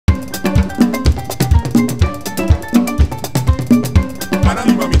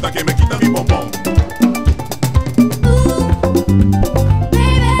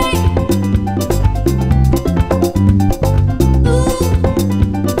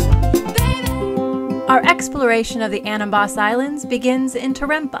exploration of the Anambas Islands begins in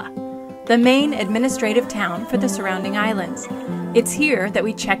Tarempa, the main administrative town for the surrounding islands. It's here that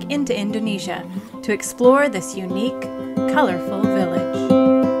we check into Indonesia to explore this unique, colorful village.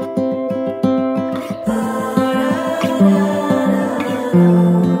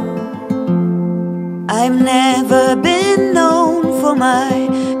 I've never been known for my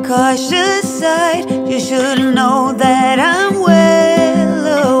cautious side. You should know that I'm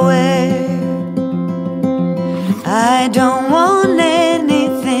well aware. I don't want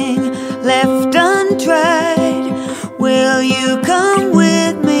anything left untried. Will you come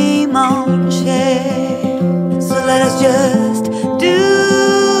with me, mon cher? So let us just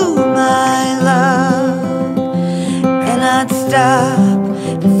do my love and not stop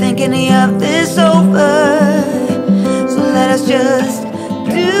thinking of this over. So let us just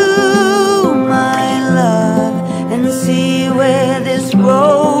do my love and see where this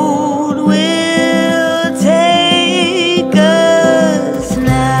road will take us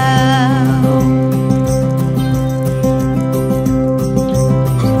now.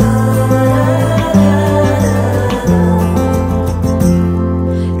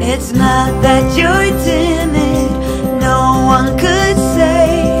 It's not that you're timid, no one could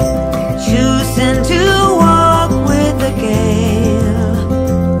say, choosing to walk with the gale.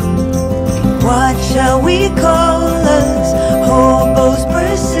 What shall we call us? Hobos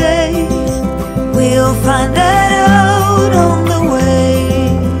per se. We'll find that out on the way.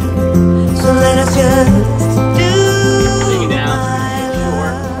 So let us just do my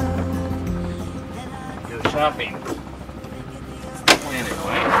love. Go shopping. Plan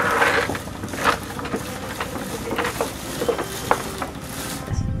anyway.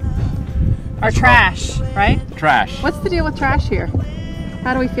 Our trash, right? Trash. What's the deal with trash here?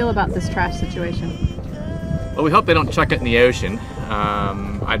 How do we feel about this trash situation? Well, we hope they don't chuck it in the ocean.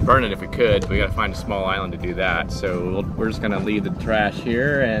 I'd burn it if we could, but we gotta find a small island to do that. So we're just gonna leave the trash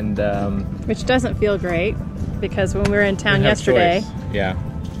here and... Which doesn't feel great, because when we were in town yesterday, yeah,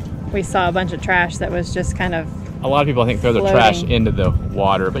 we saw a bunch of trash that was just kind of a lot of people, I think, throw their floating. trash into the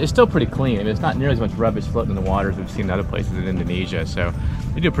water, but it's still pretty clean. I mean, it's not nearly as much rubbish floating in the water as we've seen in other places in Indonesia, so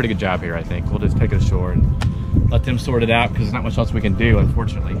they do a pretty good job here, I think. We'll just take it ashore and let them sort it out, because there's not much else we can do,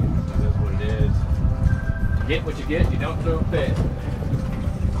 unfortunately. That's what it is. You get what you get, you don't throw a fit.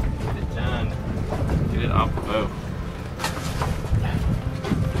 Get it done. Get it off the boat.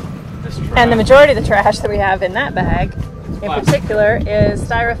 And the majority of the trash that we have in that bag, in particular, is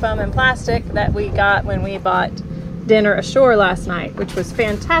styrofoam and plastic that we got when we bought dinner ashore last night, which was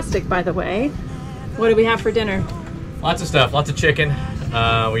fantastic, by the way. What did we have for dinner? Lots of stuff, lots of chicken.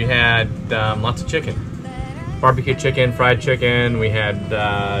 We had lots of chicken. Barbecue chicken, fried chicken. We had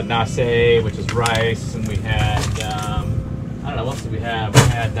nasi, which is rice, and we had, I don't know, what else did we have?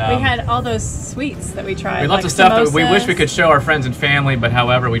 We had all those sweets that we tried. We had lots of stuff that we wish we could show our friends and family, but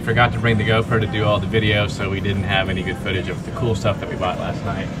however, we forgot to bring the GoPro to do all the video, so we didn't have any good footage of the cool stuff that we bought last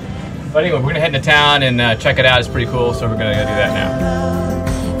night. But anyway, we're gonna head into town and check it out. It's pretty cool, so we're gonna go do that now.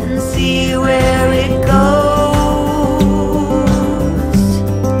 And see where it goes.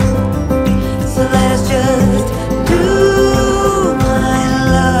 So let us just do my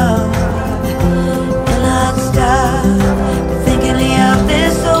love and not stop thinking of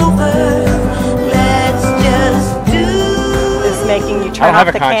this over. Let's just do. It's making you turn off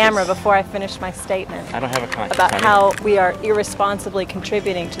the camera before I finish my statement. I don't have a conscience. About how we are irresponsibly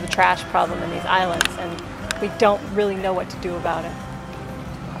contributing to the trash problem in these islands, and we don't really know what to do about it.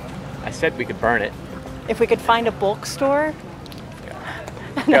 I said we could burn it. If we could find a bulk store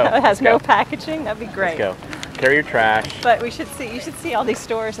that has no packaging, that'd be great. Let's go. Carry your trash. But you should see all these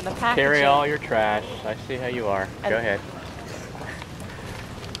stores and the packaging. Carry all your trash. I see how you are. Go ahead.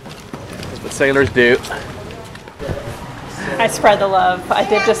 That's what sailors do. I spread the love. I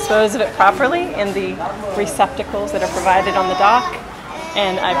did dispose of it properly in the receptacles that are provided on the dock,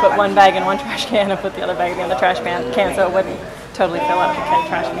 and I put one bag in one trash can and put the other bag in the other trash can so it wouldn't totally fill up the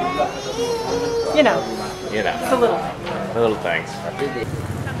trash can. You know. It's the little things. The little things.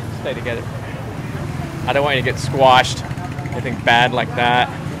 Stay together. I don't want you to get squashed. Anything bad like that.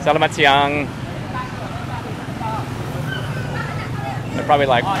 Selamat siang. They're probably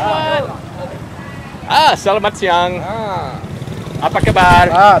like, what? Ah, selamat siang. Apa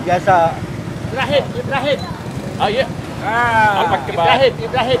kabar? Biasa. Ibrahim. Oh, yeah. Apa kabar?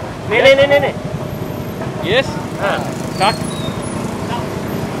 Ibrahim. Nih. Yes? Talk.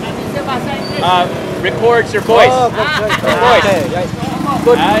 Records your voice. Oh, your voice. Okay.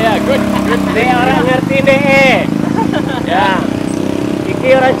 Good. Yeah, good. Nih orang ngerti nih. Ya. Iki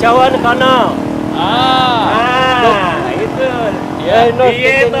orang Jawa kono. Itu. Ya. no speak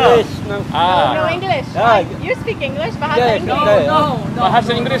English. No. No English. Ah. You speak English, bahasa Yes, Inggris. yes.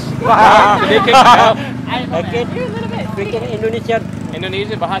 Bahasa Inggris. Sedikit. I can You're a little bit. speak in Indonesian.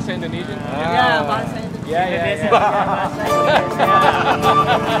 Indonesian, bahasa Indonesian. Yeah.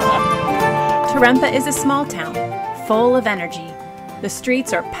 Tarempa is a small town, full of energy. The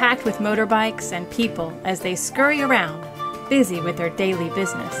streets are packed with motorbikes and people as they scurry around, busy with their daily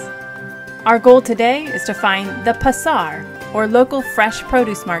business. Our goal today is to find the pasar, or local fresh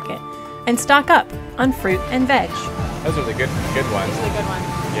produce market, and stock up on fruit and veg. Those are the good ones. Really good one.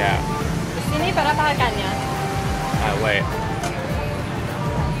 Yeah. Di sini berapa harganya? Wait.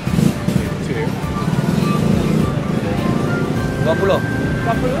 2. 20. 20?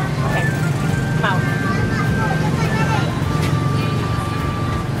 Okay. Mau.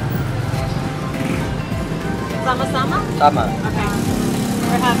 Sama-sama? Sama. Okay.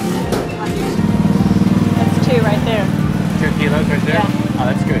 We have... That's 2 right there. 2 kilos right there? Yeah. Oh,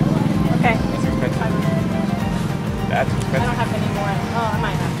 that's good. Okay. That's expensive. That's I don't expensive. have any more. Oh, I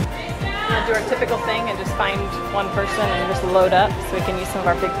might have. We'll do our typical thing and just find one person and just load up so we can use some of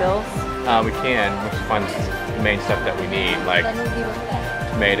our big bills. We can, which funds the main stuff that we need, like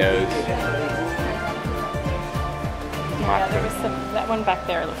tomatoes. Yeah, there was that one back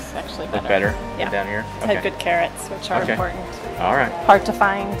there looks actually Look better. better Yeah. down here? It had good carrots, which are Okay. important. All right. Hard to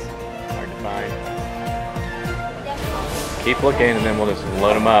find. Hard to find. Keep looking and then we'll just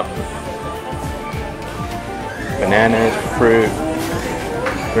load them up. Bananas, fruit,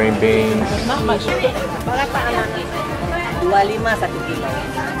 green beans. There's not much. 25 1 kilo.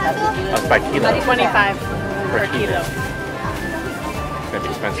 That's by kilo. 25 Per per kilo. kilo. It's gonna be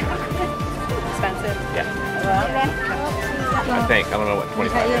expensive. Expensive. Yeah. I think. I don't know what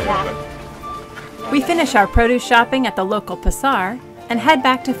 25 is, but We finish our produce shopping at the local pasar and head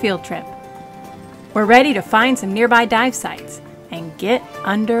back to field trip. We're ready to find some nearby dive sites and get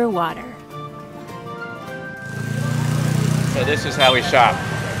underwater. so this is how we shop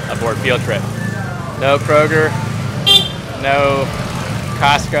aboard field trip. No Kroger, no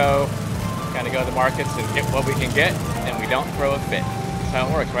Costco. Kind of go to the markets and get what we can get, and we don't throw a fit. That's how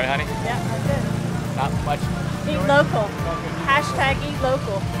it works, right, honey? Yeah, that's it. Not much. Eat local. Hashtag eat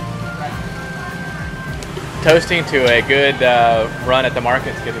local. Toasting to a good run at the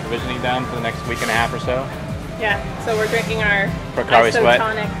markets, get the provisioning done for the next week and a half or so. Yeah, so we're drinking our Pocari Sweat.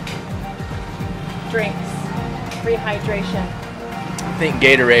 isotonic drinks. Rehydration. I think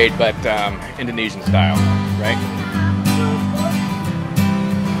Gatorade, but Indonesian style, right?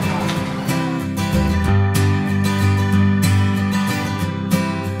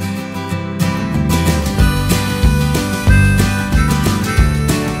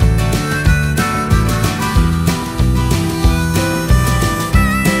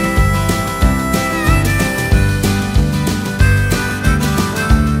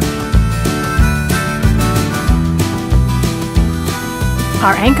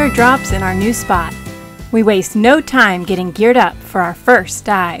 Our anchor drops in our new spot. We waste no time getting geared up for our first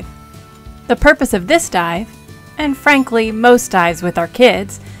dive. The purpose of this dive, and frankly most dives with our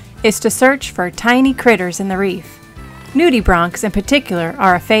kids, is to search for tiny critters in the reef. Nudibranchs in particular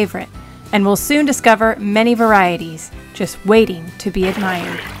are a favorite, and we'll soon discover many varieties, just waiting to be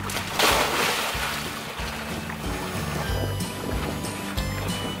admired.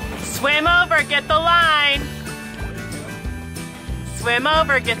 Swim over, get the line! Swim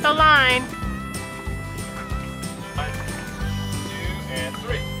over, get the line. 1, 2, and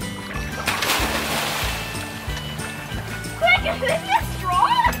 3. Quick, is this a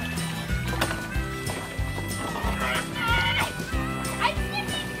straw?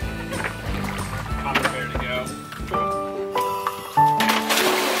 There to go.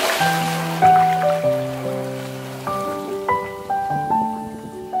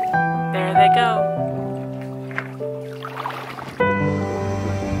 There they go.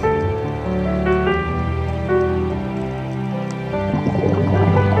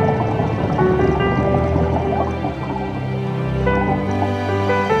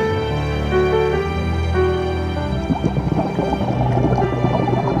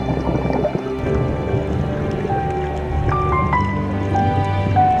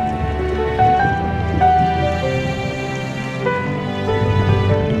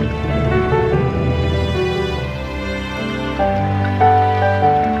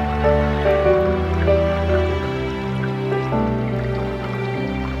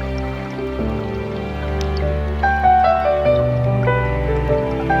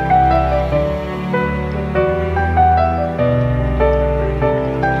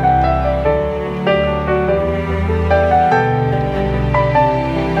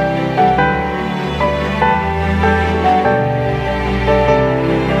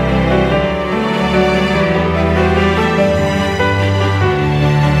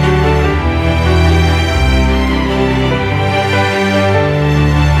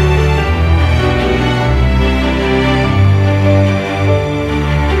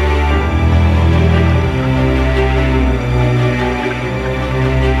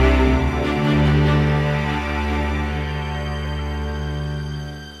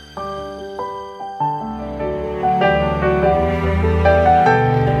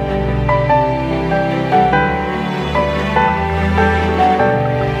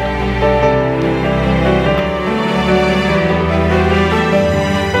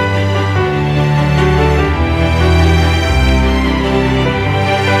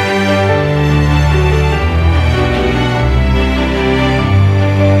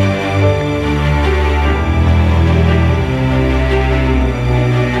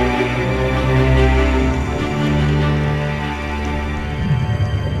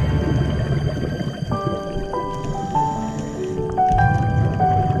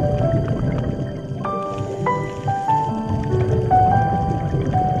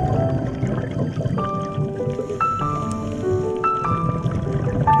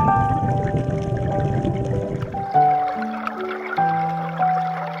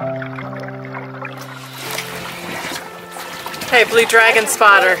 Hey, blue dragon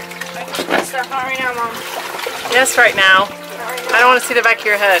spotter. Start right now, Mom. Yes, right now. I don't want to see the back of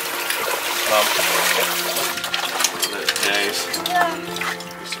your head. Days.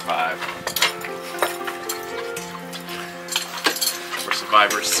 We survive. We're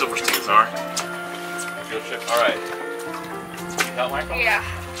survivors. Silver stings are. Field trip. All right. You help, Michael? Yeah.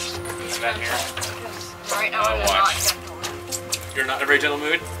 I'm not here. Right now, I'll I'm watch. not. You're not in a very gentle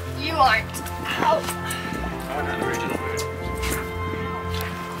mood? You aren't. Ow. I'm not in a very gentle mood.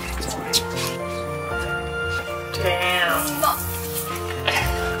 Damn.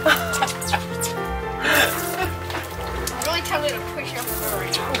 I'm really tempted to push you up the road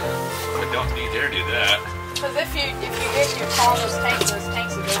right now. But don't you dare do that. Because if you did, you'd fall in those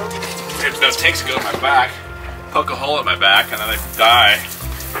tanks would go. If those tanks go in my back, poke a hole in my back, and then I'd die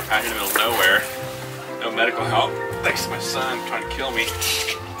out here in the middle of nowhere. No medical help. Thanks to my son trying to kill me.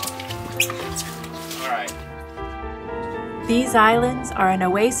 Alright. These islands are an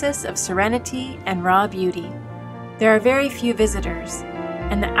oasis of serenity and raw beauty. There are very few visitors,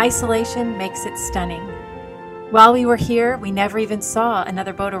 and the isolation makes it stunning. While we were here, we never even saw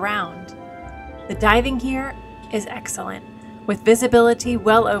another boat around. The diving here is excellent, with visibility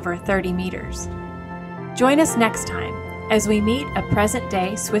well over 30 meters. Join us next time as we meet a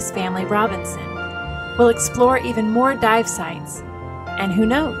present-day Swiss Family Robinson. We'll explore even more dive sites, and who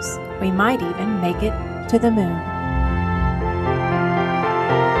knows, we might even make it to the moon.